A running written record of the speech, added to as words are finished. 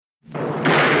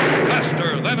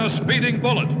than a speeding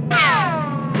bullet. More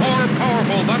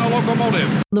powerful than a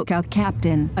locomotive. Look out,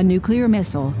 Captain. A nuclear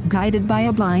missile, guided by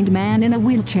a blind man in a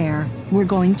wheelchair. We're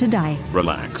going to die.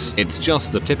 Relax. It's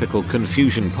just the typical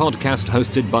Confusion podcast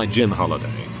hosted by Jim Holiday.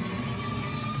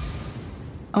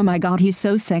 Oh my God, he's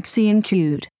so sexy and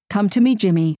cute. Come to me,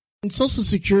 Jimmy. And Social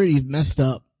Security is messed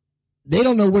up. They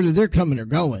don't know whether they're coming or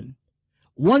going.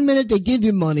 1 minute they give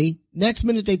you money, next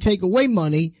minute they take away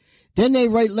money, then they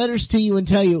write letters to you and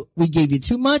tell you, we gave you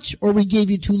too much or we gave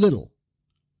you too little.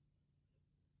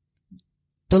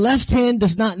 The left hand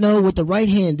does not know what the right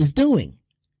hand is doing.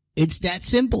 It's that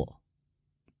simple.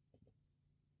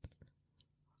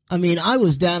 I mean, I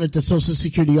was down at the Social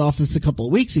Security office a couple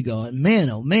of weeks ago, and man,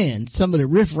 oh man, some of the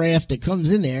riffraff that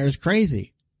comes in there is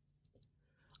crazy.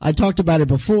 I talked about it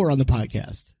before on the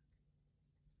podcast.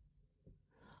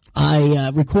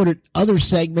 I recorded other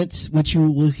segments, which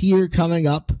you will hear coming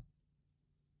up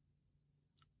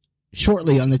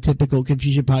shortly on the Typical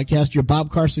Confusion podcast. Your Bob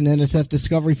Carson NSF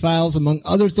Discovery Files, among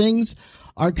other things,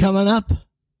 are coming up.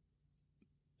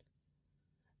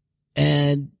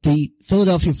 And the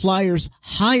Philadelphia Flyers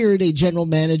hired a general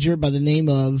manager by the name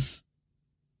of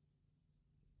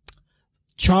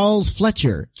Chuck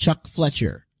Fletcher.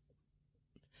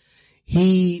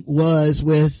 He was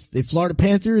with the Florida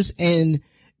Panthers and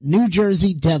New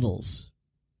Jersey Devils.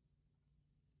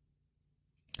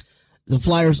 The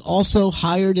Flyers also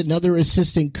hired another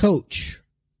assistant coach.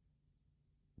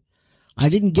 I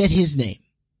didn't get his name.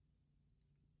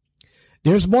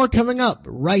 There's more coming up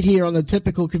right here on the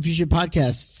Typical Confusion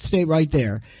podcast. Stay right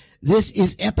there. This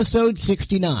is episode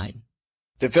 69.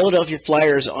 The Philadelphia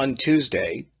Flyers on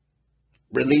Tuesday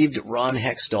relieved Ron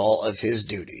Hextall of his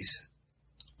duties,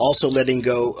 also letting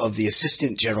go of the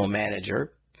assistant general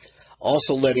manager,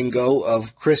 also letting go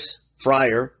of Chris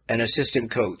Fryer, an assistant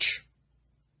coach.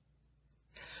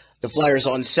 The Flyers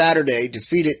on Saturday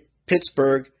defeated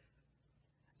Pittsburgh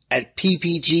at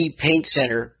PPG Paint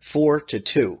Center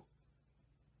 4-2.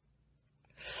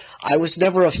 I was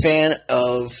never a fan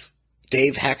of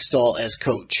Dave Hextall as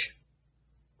coach.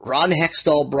 Ron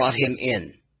Hextall brought him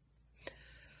in.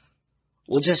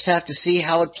 We'll just have to see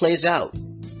how it plays out.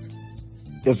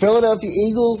 The Philadelphia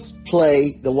Eagles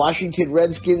play the Washington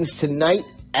Redskins tonight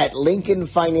at Lincoln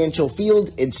Financial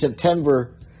Field in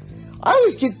September. I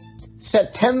always get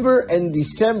September and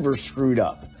December screwed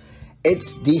up.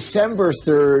 It's December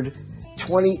 3rd,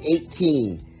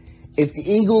 2018. If the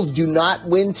Eagles do not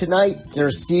win tonight,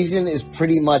 their season is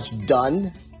pretty much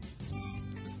done.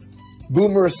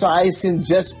 Boomer Esiason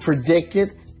just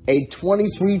predicted a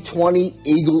 23-20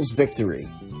 Eagles victory.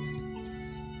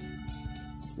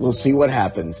 We'll see what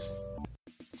happens.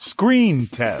 Screen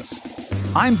Test.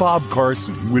 I'm Bob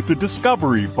Carson with the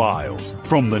Discovery Files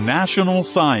from the National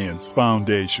Science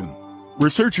Foundation.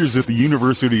 Researchers at the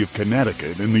University of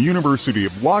Connecticut and the University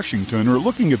of Washington are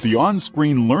looking at the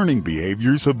on-screen learning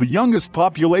behaviors of the youngest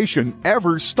population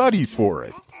ever studied for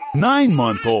it.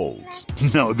 9-month-olds.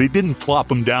 No, they didn't plop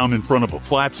them down in front of a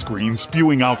flat screen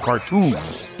spewing out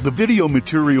cartoons. The video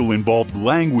material involved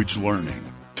language learning.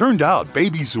 Turned out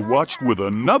babies who watched with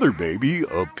another baby,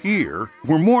 a peer,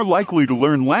 were more likely to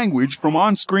learn language from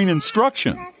on-screen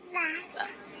instruction.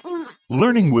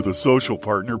 Learning with a social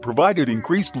partner provided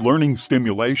increased learning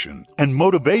stimulation and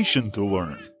motivation to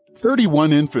learn.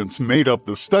 31 infants made up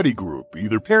the study group,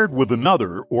 either paired with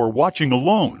another or watching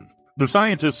alone. The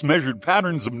scientists measured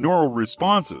patterns of neural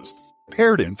responses.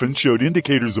 Paired infants showed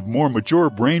indicators of more mature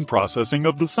brain processing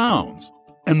of the sounds.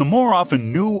 And the more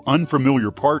often new,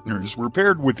 unfamiliar partners were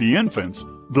paired with the infants,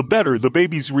 the better the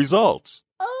baby's results.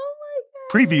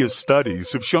 Previous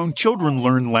studies have shown children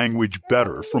learn language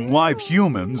better from live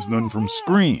humans than from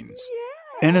screens.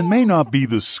 And it may not be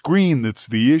the screen that's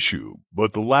the issue,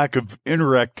 but the lack of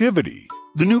interactivity.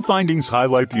 The new findings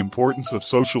highlight the importance of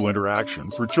social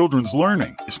interaction for children's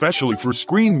learning, especially for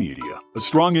screen media, a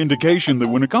strong indication that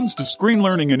when it comes to screen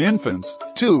learning in infants,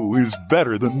 2 is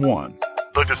better than 1.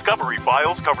 The Discovery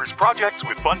Files covers projects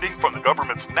with funding from the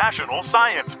government's National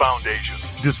Science Foundation.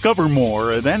 Discover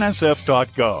more at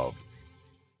nsf.gov.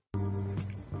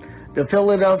 The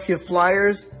Philadelphia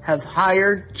Flyers have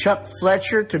hired Chuck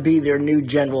Fletcher to be their new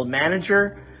general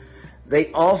manager.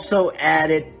 They also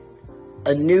added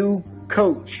a new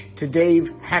coach to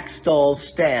Dave Hextall's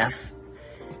staff.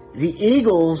 The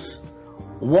Eagles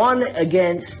won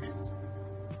against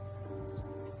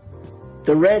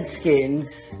the Redskins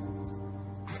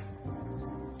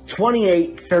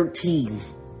 28-13.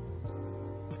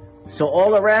 So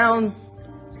all around,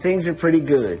 things are pretty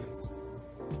good.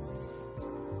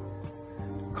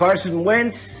 Carson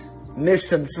Wentz missed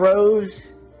some throws.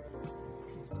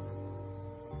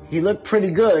 He looked pretty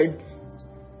good.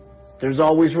 there's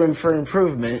always room for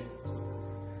improvement.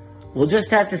 We'll just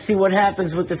have to see what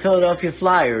happens with the Philadelphia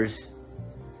Flyers.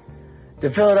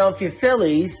 The Philadelphia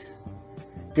Phillies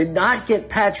did not get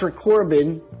Patrick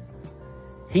Corbin.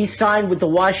 He signed with the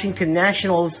Washington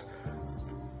Nationals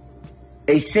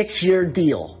a 6-year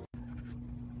deal.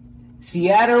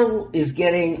 Seattle is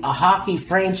getting a hockey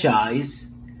franchise.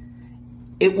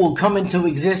 It will come into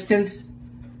existence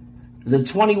the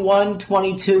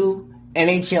 21-22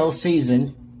 NHL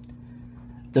season.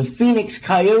 The Phoenix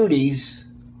Coyotes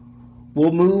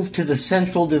will move to the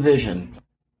Central Division.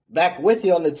 Back with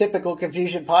you on the Typical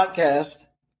Confusion podcast.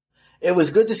 It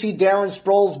was good to see Darren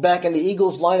Sproles back in the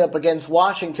Eagles lineup against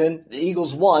Washington. The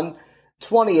Eagles won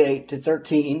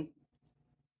 28-13.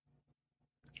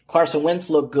 Carson Wentz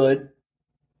looked good.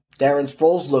 Darren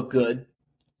Sproles looked good.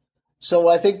 So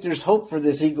I think there's hope for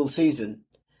this Eagles season.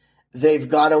 They've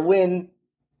got to win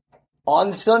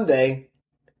on Sunday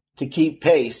to keep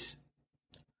pace.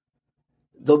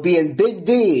 They'll be in Big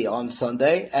D on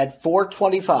Sunday at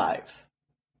 4:25.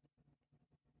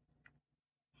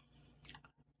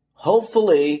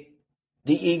 Hopefully,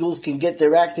 the Eagles can get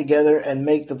their act together and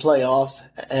make the playoffs,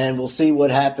 and we'll see what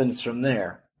happens from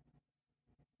there.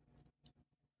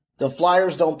 The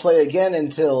Flyers don't play again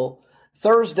until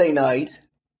Thursday night,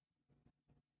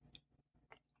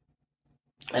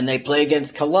 and they play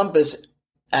against Columbus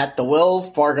at the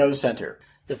Wells Fargo Center.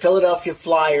 The Philadelphia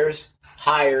Flyers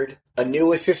hired a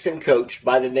new assistant coach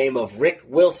by the name of Rick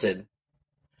Wilson,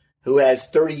 who has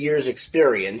 30 years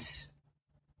experience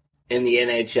in the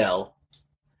NHL.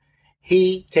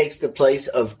 He takes the place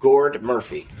of Gord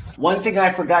Murphy. One thing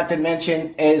I forgot to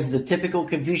mention is the Typical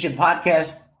Confusion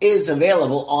podcast is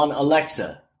available on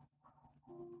Alexa.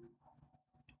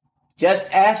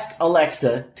 Just ask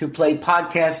Alexa to play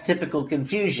podcast Typical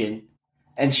Confusion,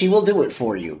 and she will do it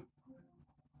for you.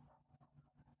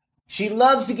 She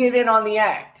loves to get in on the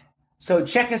act. So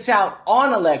check us out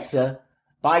on Alexa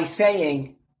by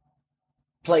saying,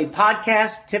 play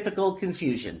podcast Typical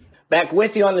Confusion. Back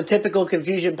with you on the Typical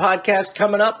Confusion podcast.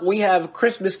 Coming up, we have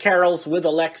Christmas carols with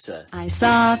Alexa. I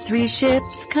saw 3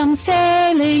 ships come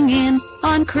sailing in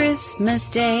on Christmas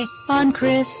Day, on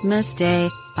Christmas Day.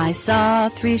 I saw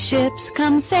 3 ships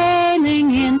come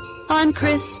sailing in on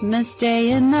Christmas Day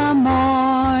in the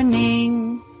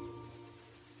morning.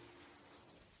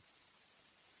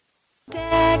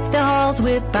 Deck the halls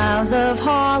with boughs of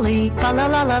holly, fa la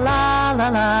la la la la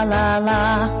la la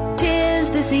la. 'Tis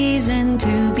the season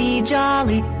to be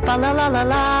jolly, fa la la la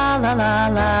la la la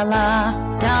la la.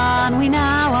 Don we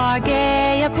now our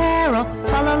gay apparel,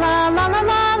 fa la la la la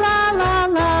la la la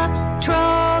la.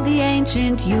 Troll the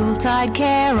ancient Yuletide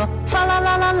carol, fa la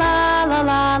la la la la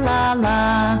la la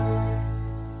la.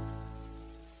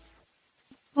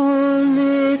 Oh,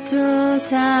 little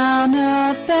town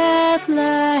of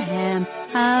Bethlehem,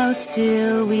 how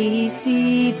still we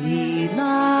see thee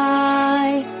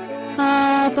lie.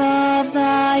 Above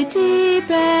thy deep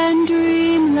and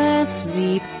dreamless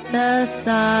sleep, the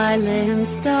silent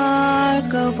stars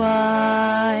go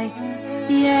by.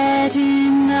 Yet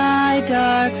in thy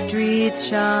dark streets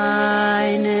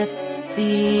shineth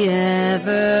the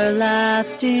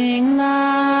everlasting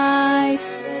light.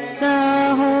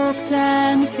 The hopes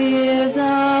and fears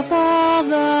of all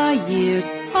the years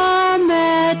are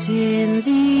met in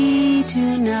thee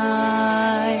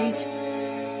tonight.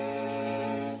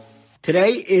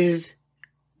 Today is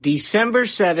December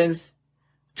 7th,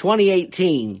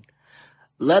 2018.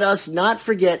 Let us not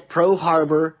forget Pearl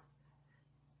Harbor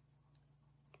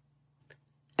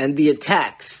and the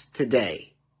attacks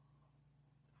today.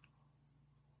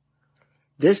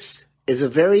 This is a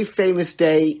very famous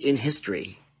day in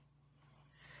history,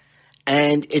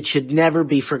 and it should never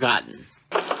be forgotten.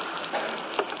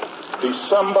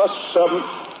 December 7th,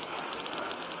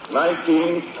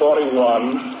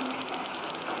 1941,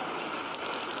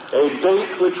 a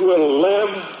date which will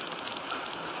live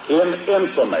in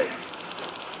infamy.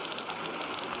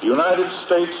 The United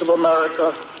States of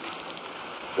America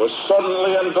was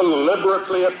suddenly and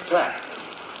deliberately attacked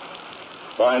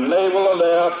by naval and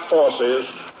air forces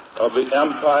of the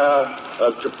Empire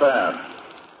of Japan.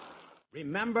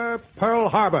 Remember Pearl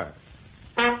Harbor.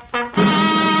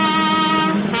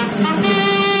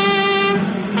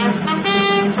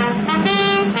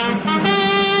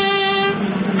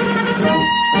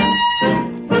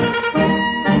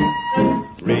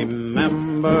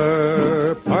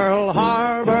 Remember Pearl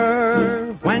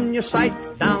Harbor when you sight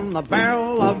down the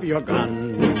barrel of your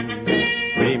gun.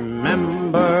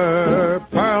 Remember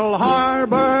Pearl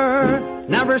Harbor,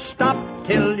 never stop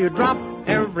till you drop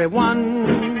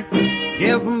everyone.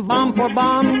 Give 'em bomb for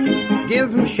bomb,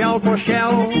 give 'em shell for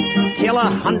shell, kill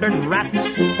 100 rats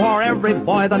for every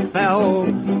boy that fell.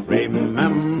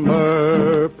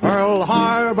 Remember Pearl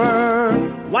Harbor,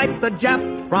 wipe the Jap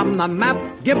from the map,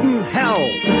 give 'em hell.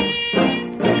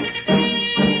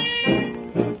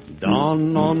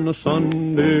 Dawn on a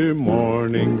Sunday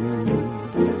morning,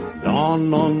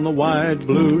 dawn on the wide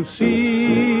blue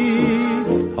sea,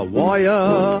 Hawaii,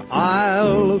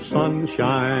 Isle of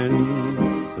Sunshine,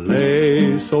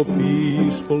 lay so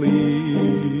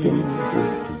peacefully.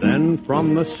 Then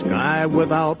from the sky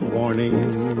without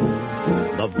warning,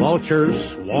 the vultures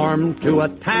swarmed to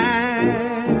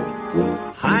attack.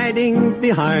 Hiding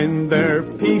behind their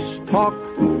peace talk,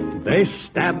 they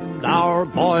stabbed our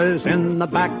boys in the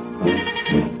back.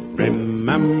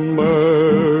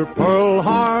 Remember Pearl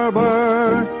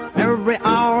Harbor, every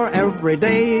hour, every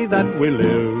day that we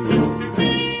live.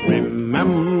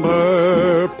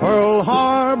 Remember Pearl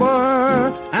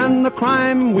Harbor and the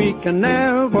crime we can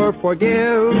never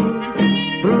forgive.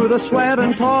 Through the sweat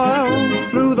and toil,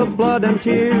 through the blood and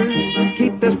tears,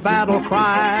 keep this battle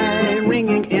cry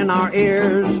ringing in our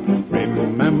ears.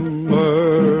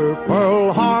 Remember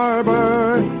Pearl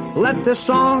Harbor, let this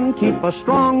song keep us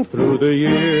strong through the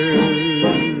years.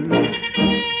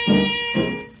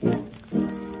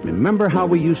 Remember how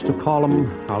we used to call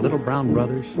them our little brown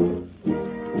brothers?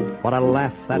 What a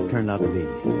laugh that turned out to be.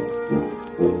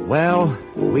 Well,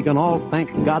 we can all thank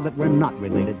God that we're not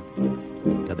related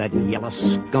to that yellow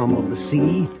scum of the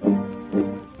sea.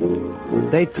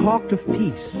 They talked of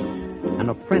peace and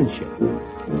of friendship.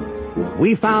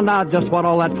 We found out just what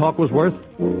all that talk was worth.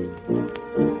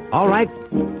 All right,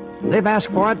 they've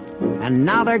asked for it, and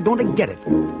now they're going to get it.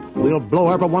 We'll blow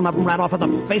every one of them right off of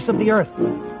the face of the earth.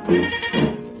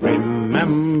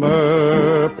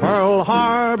 Remember Pearl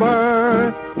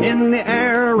Harbor, in the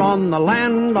air, on the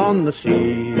land, on the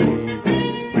sea.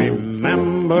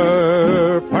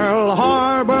 Remember Pearl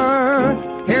Harbor,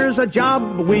 here's a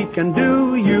job we can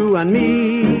do, you and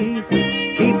me.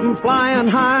 Keep 'em flying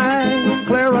high,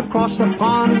 clear across the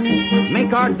pond,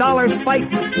 make our dollars fight,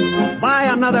 buy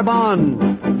another bond.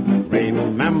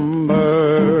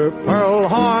 Remember Pearl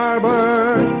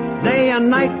Harbor, day and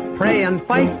night, pray and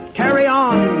fight, carry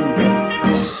on.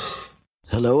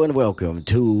 Hello and welcome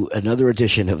to another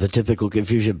edition of the Typical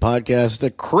Confusion Podcast,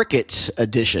 the Crickets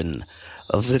edition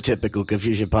of the Typical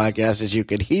Confusion Podcast. As you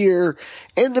can hear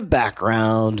in the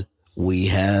background, we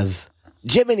have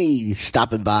Jiminy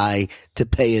stopping by to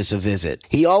pay us a visit.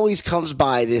 He always comes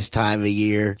by this time of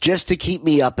year just to keep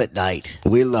me up at night.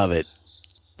 We love it.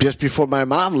 Just before my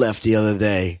mom left the other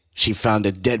day, she found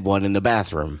a dead one in the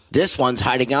bathroom. This one's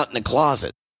hiding out in the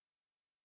closet.